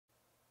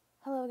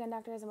Hello again,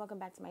 doctors, and welcome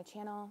back to my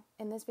channel.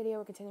 In this video,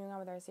 we're continuing on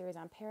with our series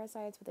on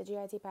parasites with the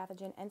GIT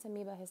pathogen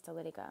Entamoeba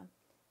histolytica.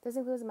 This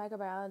includes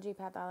microbiology,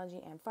 pathology,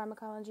 and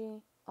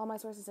pharmacology. All my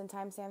sources and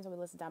timestamps will be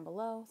listed down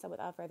below, so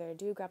without further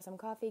ado, grab some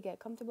coffee, get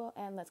comfortable,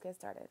 and let's get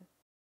started.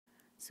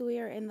 So we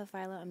are in the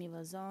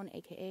Phyloamoeba zone,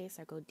 aka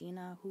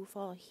Sarcodina, who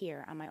fall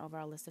here on my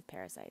overall list of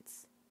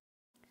parasites.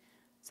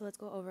 So let's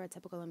go over a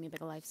typical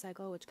amoebic life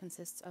cycle, which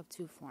consists of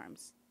two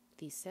forms,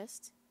 the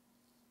cyst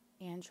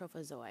and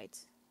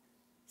trophozoite.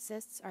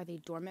 Cysts are the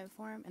dormant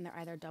form, and they're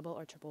either double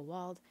or triple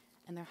walled,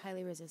 and they're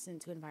highly resistant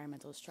to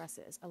environmental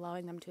stresses,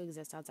 allowing them to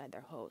exist outside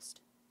their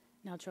host.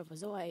 Now,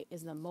 trophozoite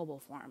is the mobile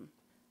form,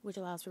 which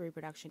allows for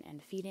reproduction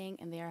and feeding,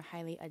 and they are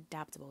highly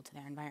adaptable to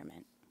their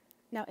environment.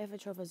 Now, if a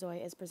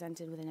trophozoite is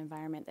presented with an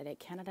environment that it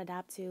cannot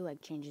adapt to,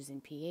 like changes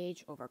in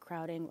pH,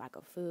 overcrowding, lack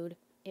of food,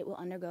 it will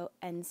undergo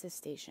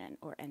encystation,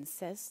 or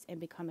encyst, and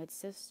become its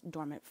cyst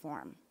dormant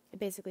form. It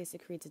basically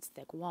secretes its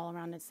thick wall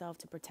around itself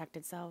to protect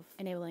itself,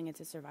 enabling it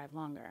to survive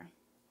longer.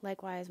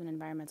 Likewise, when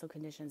environmental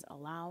conditions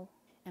allow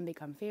and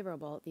become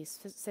favorable, the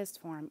cyst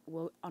form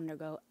will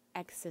undergo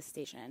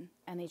excistation,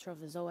 and the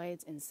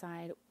trophozoites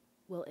inside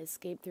will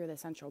escape through the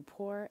central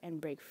pore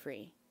and break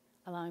free,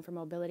 allowing for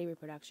mobility,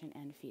 reproduction,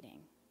 and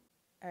feeding.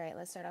 Alright,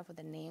 let's start off with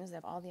the names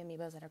of all the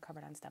amoebas that are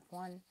covered on step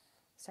 1,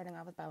 starting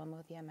off with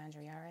Balamuthia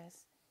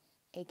mandriaris,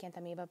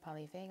 Acanthamoeba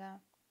polyphaga,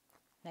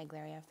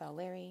 Naegleria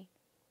fowleri,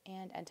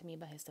 and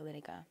Entamoeba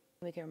histolytica.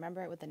 We can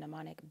remember it with the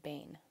mnemonic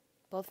BANE.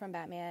 Both from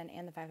Batman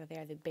and the fact that they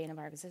are the bane of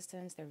our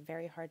existence, they're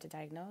very hard to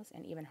diagnose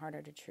and even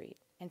harder to treat.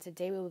 And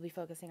today we will be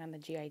focusing on the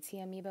GIT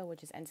amoeba,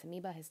 which is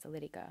Entamoeba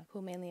histolytica,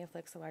 who mainly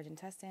afflicts the large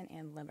intestine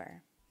and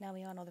liver. Now,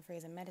 we all know the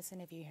phrase in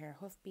medicine, if you hear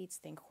hoofbeats,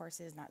 think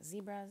horses, not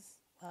zebras.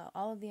 Well,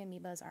 all of the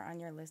amoebas are on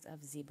your list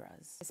of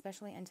zebras,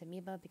 especially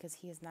Entamoeba because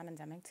he is not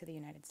endemic to the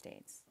United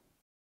States.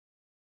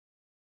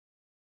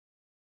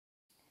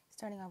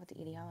 Starting off with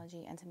the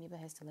etiology, Entamoeba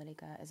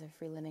histolytica is a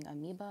free-living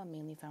amoeba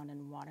mainly found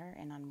in water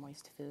and on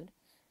moist food.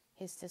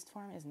 His cyst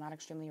form is not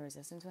extremely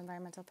resistant to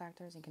environmental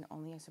factors and can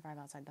only survive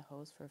outside the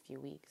host for a few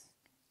weeks.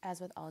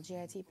 As with all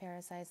GIT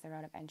parasites, the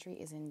route of entry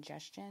is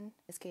ingestion, in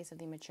this case of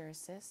the mature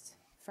cyst,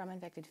 from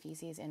infected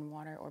feces in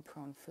water or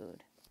prone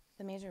food.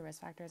 The major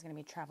risk factor is going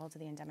to be travel to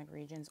the endemic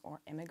regions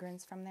or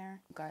immigrants from there.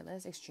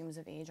 Regardless, extremes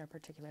of age are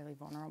particularly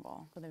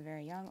vulnerable, whether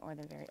very young or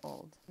they're very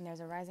old. And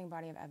there's a rising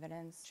body of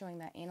evidence showing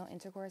that anal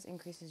intercourse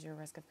increases your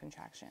risk of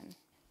contraction.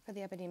 For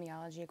the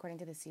epidemiology, according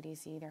to the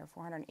CDC, there are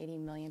 480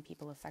 million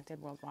people affected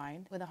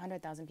worldwide, with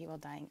 100,000 people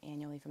dying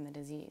annually from the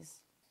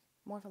disease.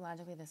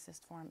 Morphologically, the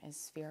cyst form is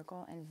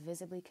spherical and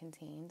visibly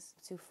contains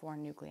up to 4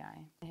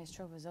 nuclei. His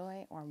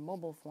trophozoite, or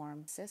mobile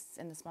form, cysts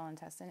in the small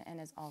intestine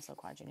and is also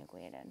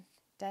quadrinucleated.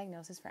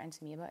 Diagnosis for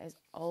Entamoeba is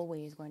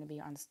always going to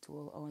be on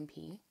stool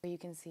O&P, where you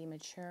can see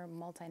mature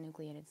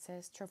multinucleated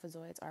cysts.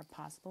 Trophozoites are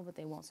possible, but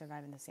they won't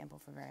survive in the sample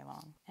for very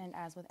long. And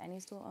as with any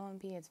stool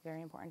O&P, it's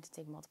very important to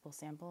take multiple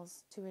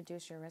samples to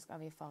reduce your risk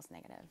of a false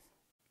negative.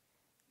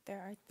 There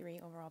are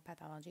 3 overall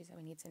pathologies that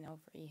we need to know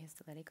for E.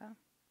 histolytica.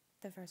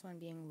 The first one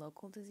being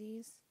local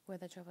disease, where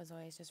the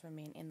trophozoites just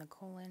remain in the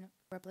colon,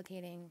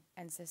 replicating,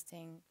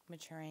 encysting,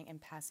 maturing, and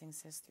passing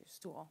cysts through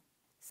stool.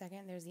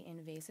 Second, there's the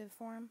invasive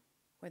form,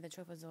 where the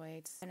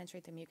trophozoites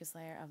penetrate the mucus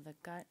layer of the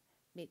gut,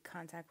 make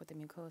contact with the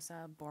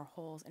mucosa, bore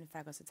holes in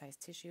phagocytized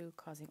tissue,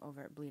 causing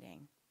overt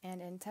bleeding.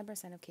 And in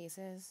 10% of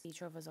cases, the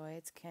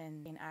trophozoites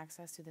can gain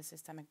access to the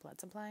systemic blood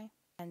supply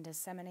and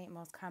disseminate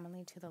most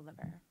commonly to the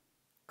liver,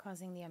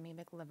 causing the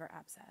amoebic liver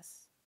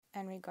abscess.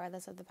 And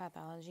regardless of the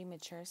pathology,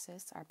 mature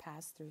cysts are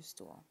passed through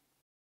stool.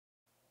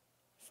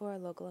 For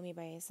local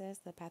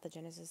amoebiasis, the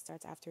pathogenesis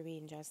starts after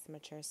we ingest the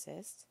mature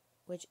cysts,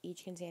 which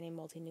each contain a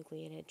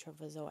multinucleated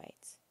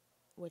trophozoite,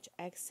 which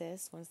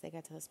exist once they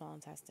get to the small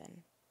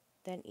intestine.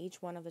 Then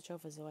each one of the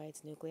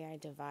trophozoites nuclei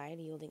divide,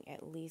 yielding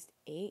at least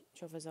 8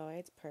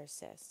 trophozoites per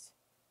cyst.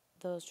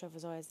 Those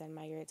trophozoites then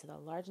migrate to the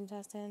large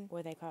intestine,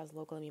 where they cause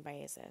local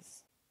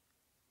amoebiasis.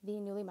 The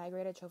newly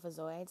migrated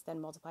trophozoites then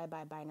multiply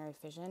by binary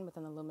fission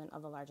within the lumen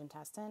of the large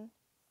intestine.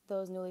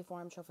 Those newly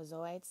formed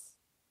trophozoites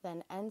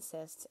then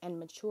encyst and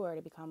mature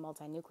to become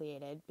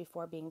multinucleated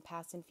before being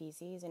passed in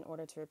feces in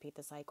order to repeat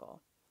the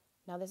cycle.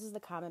 Now, this is the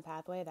common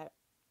pathway that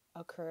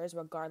occurs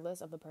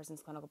regardless of the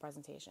person's clinical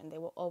presentation. They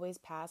will always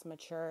pass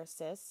mature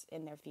cysts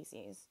in their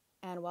feces.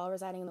 And while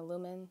residing in the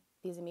lumen,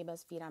 these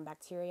amoebas feed on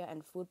bacteria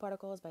and food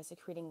particles by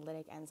secreting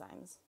lytic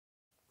enzymes.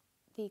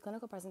 The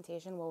clinical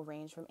presentation will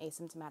range from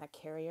asymptomatic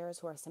carriers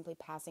who are simply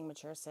passing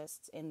mature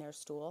cysts in their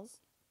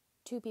stools,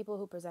 to people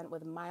who present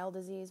with mild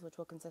disease, which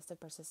will consist of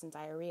persistent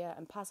diarrhea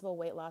and possible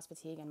weight loss,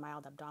 fatigue, and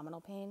mild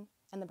abdominal pain.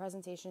 And the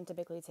presentation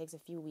typically takes a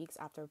few weeks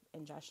after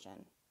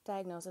ingestion.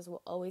 Diagnosis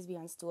will always be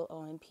on stool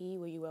O&P,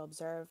 where you will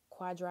observe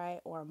quadri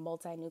or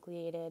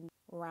multinucleated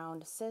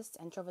round cysts,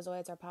 and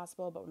trophozoites are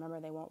possible, but remember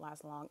they won't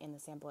last long in the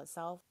sample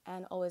itself.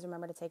 And always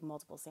remember to take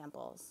multiple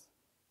samples.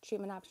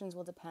 Treatment options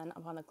will depend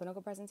upon the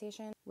clinical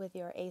presentation. With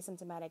your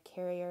asymptomatic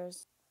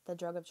carriers, the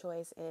drug of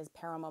choice is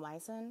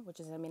paromomycin,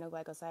 which is an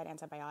aminoglycoside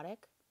antibiotic,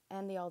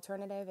 and the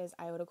alternative is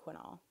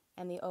iodoquinol.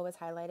 and the O is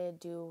highlighted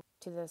due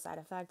to the side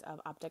effect of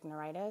optic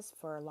neuritis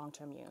for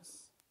long-term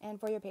use. And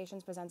for your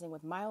patients presenting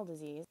with mild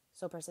disease,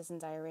 so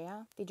persistent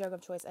diarrhea, the drug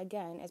of choice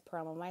again is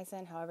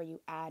paromomycin, however you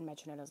add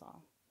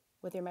metronidazole,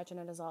 with your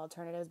metronidazole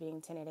alternatives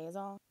being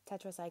tinidazole,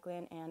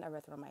 tetracycline, and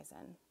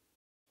erythromycin.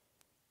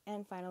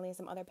 And finally,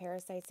 some other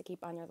parasites to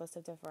keep on your list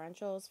of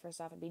differentials.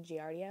 First off would be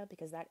Giardia,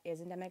 because that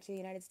is endemic to the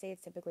United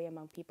States, typically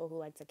among people who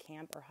like to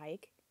camp or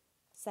hike.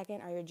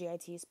 Second are your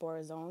GIT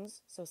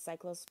sporozoans, so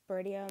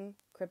Cyclosporidium,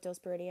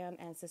 Cryptosporidium,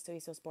 and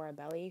Cystoisospora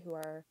belli, who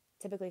are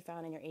typically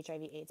found in your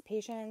HIV/AIDS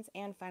patients.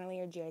 And finally,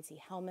 your GIT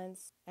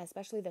helminths,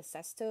 especially the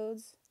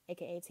cestodes,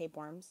 aka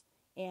tapeworms,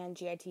 and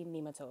GIT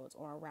nematodes,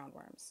 or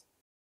roundworms.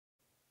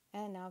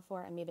 And now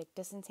for amoebic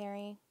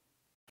dysentery.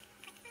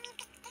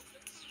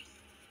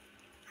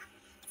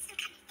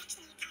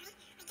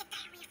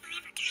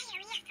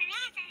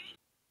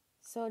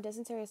 So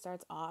dysentery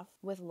starts off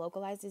with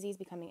localized disease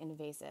becoming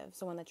invasive.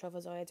 So when the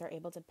trophozoites are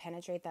able to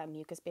penetrate that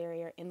mucus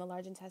barrier in the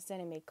large intestine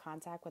and make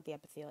contact with the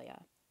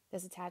epithelia.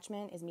 This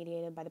attachment is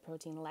mediated by the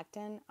protein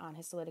lectin on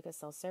histolytica's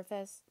cell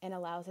surface and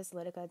allows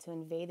histolytica to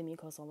invade the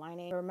mucosal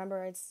lining. But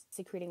remember, it's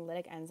secreting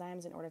lytic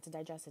enzymes in order to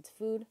digest its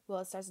food. Well,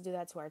 it starts to do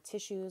that to our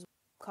tissues,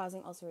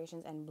 causing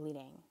ulcerations and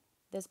bleeding.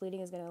 This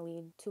bleeding is going to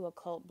lead to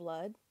occult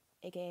blood,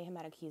 aka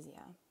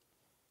hematochezia.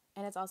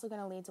 And it's also going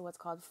to lead to what's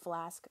called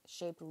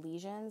flask-shaped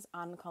lesions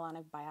on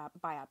colonic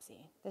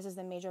biopsy. This is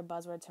the major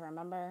buzzword to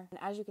remember. And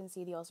as you can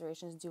see, the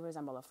ulcerations do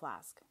resemble a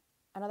flask.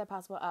 Another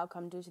possible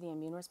outcome due to the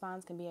immune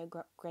response can be a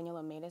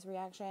granulomatous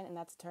reaction, and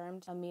that's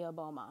termed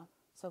amoeboma.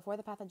 So for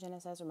the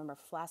pathogenesis, remember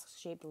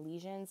flask-shaped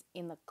lesions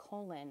in the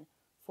colon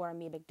for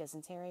amoebic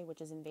dysentery, which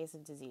is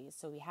invasive disease.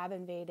 So we have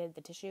invaded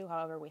the tissue,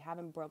 however, we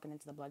haven't broken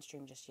into the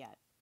bloodstream just yet.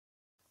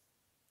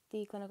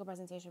 The clinical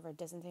presentation for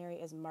dysentery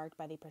is marked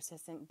by the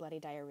persistent bloody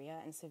diarrhea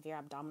and severe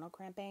abdominal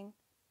cramping,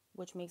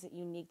 which makes it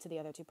unique to the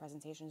other two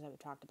presentations that we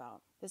talked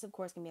about. This, of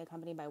course, can be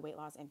accompanied by weight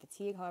loss and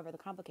fatigue. However, the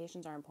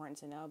complications are important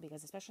to know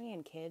because especially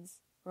in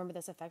kids, remember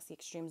this affects the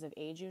extremes of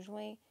age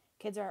usually,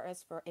 kids are at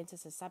risk for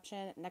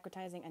intussusception,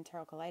 necrotizing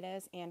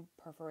enterocolitis, and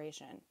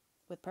perforation,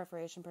 with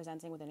perforation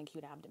presenting with an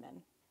acute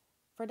abdomen.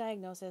 For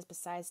diagnosis,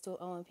 besides stool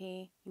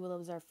O&P, you will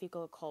observe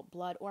fecal occult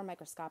blood or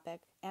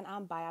microscopic, and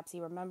on biopsy,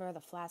 remember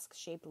the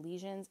flask-shaped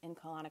lesions in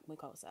colonic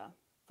mucosa.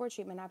 For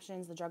treatment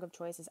options, the drug of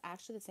choice is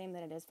actually the same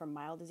that it is for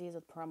mild disease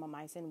with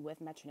paromomycin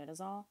with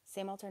metronidazole.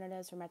 Same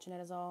alternatives for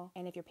metronidazole,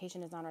 and if your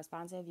patient is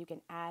non-responsive, you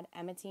can add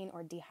emmetine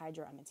or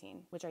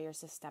dihydroemmetine, which are your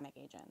systemic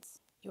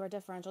agents. Your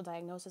differential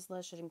diagnosis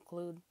list should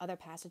include other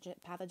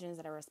pathogens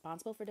that are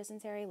responsible for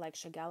dysentery, like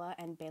Shigella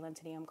and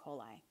Balantidium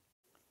coli.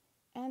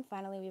 And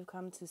finally, we've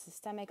come to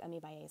systemic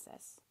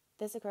amoebiasis.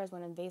 This occurs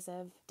when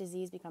invasive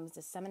disease becomes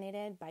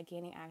disseminated by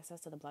gaining access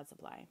to the blood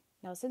supply.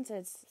 Now, since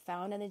it's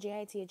found in the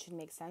GIT, it should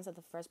make sense that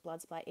the first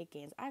blood supply it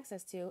gains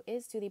access to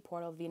is to the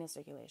portal venous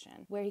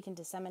circulation, where he can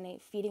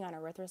disseminate feeding on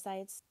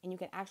erythrocytes, and you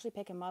can actually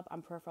pick him up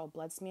on peripheral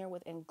blood smear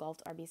with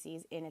engulfed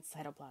RBCs in its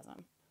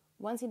cytoplasm.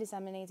 Once he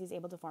disseminates, he's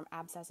able to form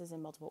abscesses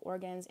in multiple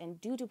organs, and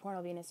due to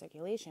portal venous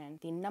circulation,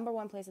 the number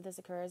one place that this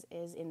occurs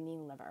is in the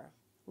liver,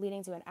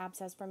 leading to an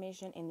abscess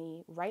formation in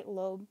the right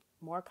lobe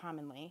more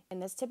commonly, and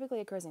this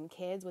typically occurs in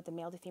kids with the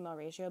male to female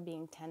ratio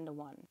being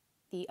 10:1.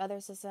 The other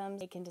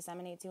systems it can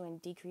disseminate to in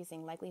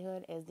decreasing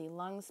likelihood is the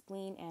lung,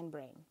 spleen, and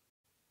brain.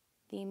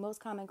 The most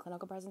common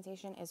clinical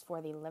presentation is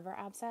for the liver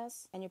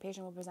abscess, and your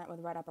patient will present with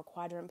right upper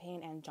quadrant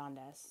pain and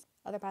jaundice.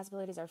 Other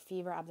possibilities are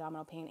fever,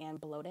 abdominal pain,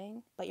 and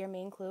bloating, but your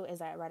main clue is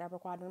that right upper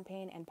quadrant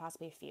pain and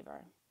possibly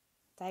fever.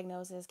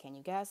 Diagnosis, can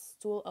you guess?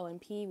 Stool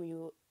O&P, where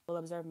you will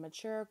observe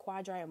mature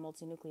quadri or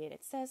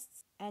multinucleated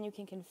cysts, and you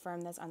can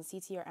confirm this on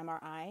CT or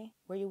MRI,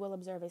 where you will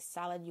observe a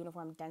solid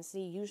uniform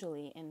density,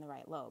 usually in the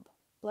right lobe.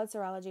 Blood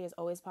serology is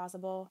always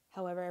possible.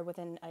 However,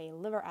 within a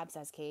liver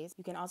abscess case,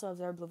 you can also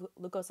observe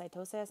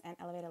leukocytosis and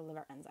elevated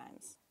liver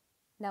enzymes.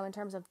 Now, in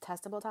terms of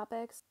testable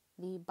topics,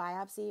 the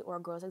biopsy or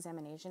gross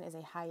examination is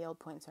a high-yield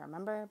point to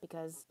remember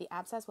because the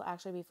abscess will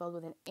actually be filled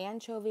with an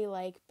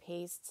anchovy-like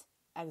paste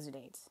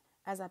exudate.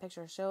 As that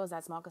picture shows,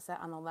 that small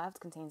cassette on the left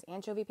contains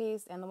anchovy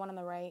paste, and the one on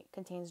the right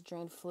contains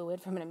drained fluid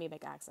from an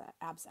amoebic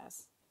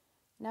abscess.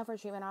 Now for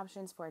treatment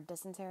options for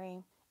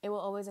dysentery, it will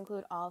always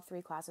include all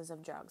three classes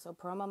of drugs. So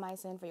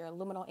paromomycin for your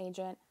luminal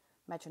agent,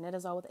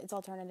 metronidazole with its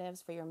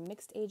alternatives for your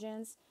mixed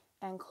agents,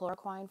 and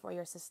chloroquine for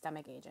your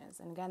systemic agents.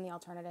 And again, the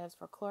alternatives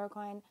for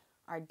chloroquine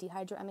are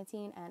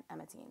dihydroemmetine and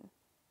emmetine.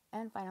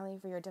 And finally,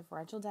 for your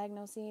differential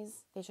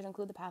diagnoses, they should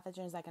include the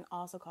pathogens that can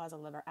also cause a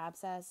liver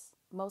abscess.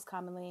 Most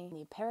commonly, in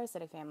the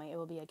parasitic family, it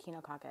will be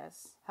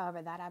Echinococcus.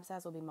 However, that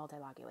abscess will be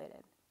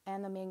multiloculated.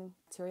 And the main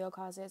bacterial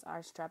causes are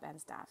strep and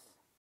staph.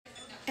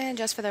 And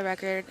just for the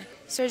record,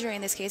 surgery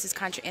in this case is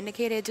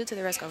contraindicated due to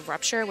the risk of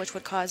rupture, which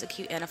would cause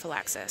acute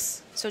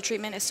anaphylaxis. So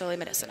treatment is solely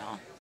medicinal.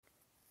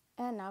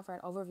 And now for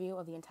an overview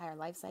of the entire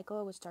life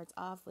cycle, which starts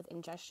off with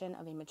ingestion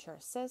of a mature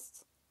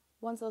cyst.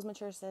 Once those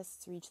mature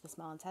cysts reach the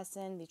small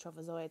intestine, the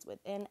trophozoites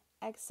within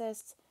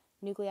exist,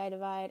 nuclei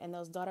divide, and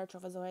those daughter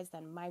trophozoites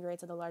then migrate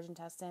to the large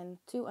intestine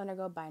to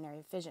undergo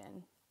binary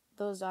fission.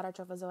 Those daughter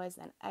trophozoites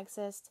then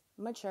exist,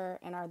 mature,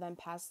 and are then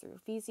passed through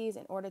feces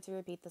in order to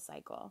repeat the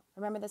cycle.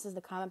 Remember, this is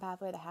the common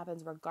pathway that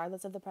happens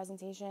regardless of the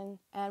presentation,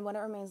 and when it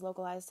remains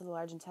localized to the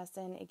large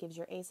intestine, it gives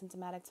your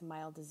asymptomatic to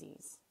mild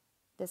disease.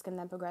 This can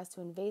then progress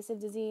to invasive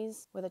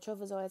disease, where the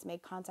trophozoites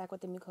make contact with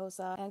the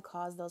mucosa and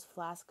cause those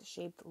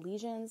flask-shaped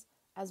lesions,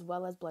 as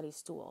well as bloody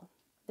stool.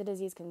 The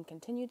disease can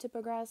continue to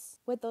progress,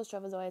 with those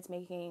trophozoites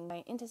making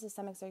way into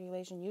systemic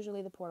circulation,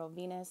 usually the portal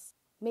venous,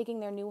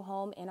 making their new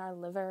home in our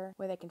liver,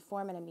 where they can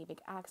form an amoebic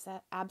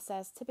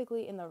abscess,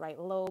 typically in the right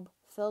lobe,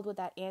 filled with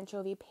that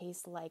anchovy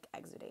paste-like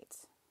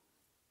exudates.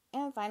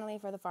 And finally,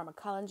 for the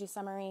pharmacology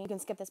summary, you can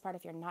skip this part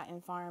if you're not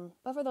in pharm,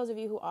 but for those of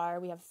you who are,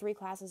 we have 3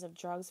 classes of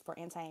drugs for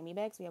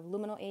anti-amoebics. We have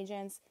luminal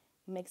agents,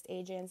 mixed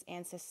agents,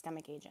 and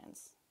systemic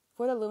agents.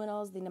 For the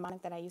luminals, the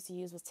mnemonic that I used to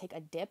use was take a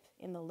dip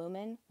in the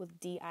lumen, with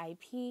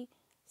DIP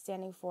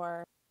standing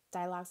for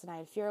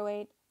diloxanide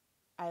furoate,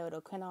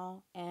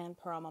 iodoquinol, and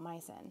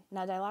paromomycin.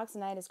 Now,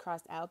 diloxanide is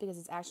crossed out because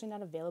it's actually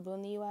not available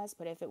in the US,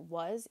 but if it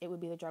was, it would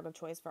be the drug of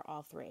choice for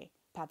all 3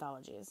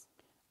 pathologies.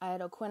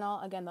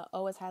 Iodoquinol, again, the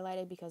O is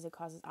highlighted because it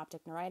causes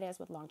optic neuritis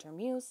with long-term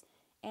use,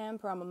 and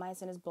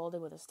paromomycin is bolded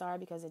with a star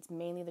because it's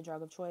mainly the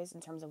drug of choice in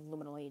terms of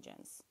luminal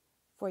agents.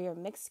 For your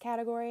mixed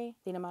category,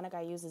 the mnemonic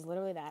I use is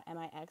literally that,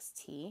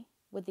 MIXT,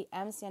 with the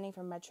M standing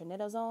for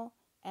metronidazole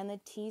and the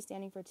T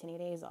standing for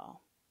tinidazole.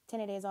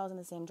 Tinidazole is in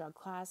the same drug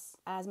class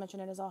as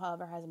metronidazole,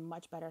 however, has a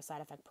much better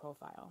side effect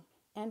profile.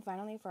 And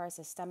finally, for our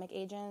systemic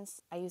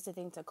agents, I used to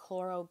think to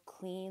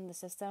chloro-clean the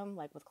system,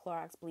 like with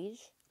Clorox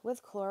bleach,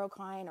 with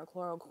chloroquine or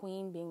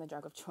chloroquine being the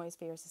drug of choice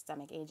for your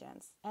systemic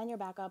agents. And your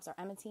backups are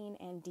emmetine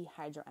and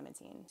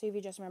dihydroemmetine. So if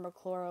you just remember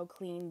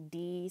chloroclean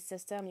D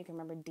system, you can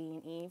remember D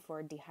and E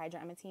for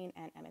dihydroemmetine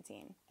and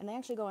emmetine. And they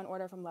actually go in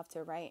order from left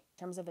to right. In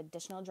terms of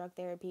additional drug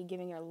therapy,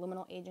 giving your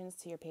luminal agents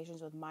to your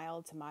patients with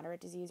mild to moderate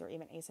disease or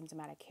even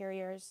asymptomatic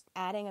carriers,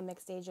 adding a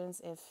mixed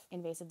agents if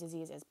invasive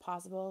disease is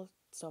possible,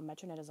 so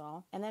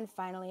metronidazole. And then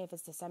finally, if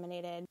it's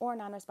disseminated or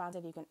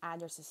non-responsive, you can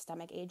add your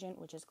systemic agent,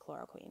 which is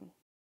chloroquine.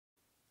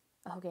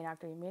 Okay,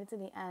 doctor, you made it to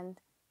the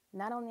end,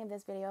 not only of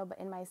this video, but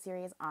in my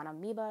series on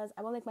amoebas.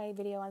 I will link my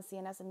video on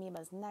CNS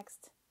amoebas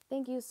next.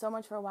 Thank you so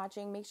much for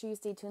watching. Make sure you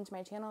stay tuned to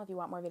my channel if you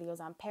want more videos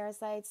on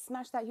parasites.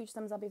 Smash that huge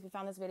thumbs up if you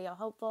found this video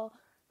helpful.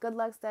 Good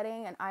luck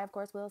studying, and I, of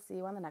course, will see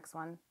you on the next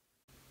one.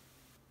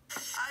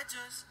 I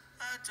just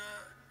had to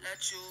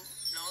let you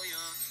know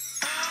you're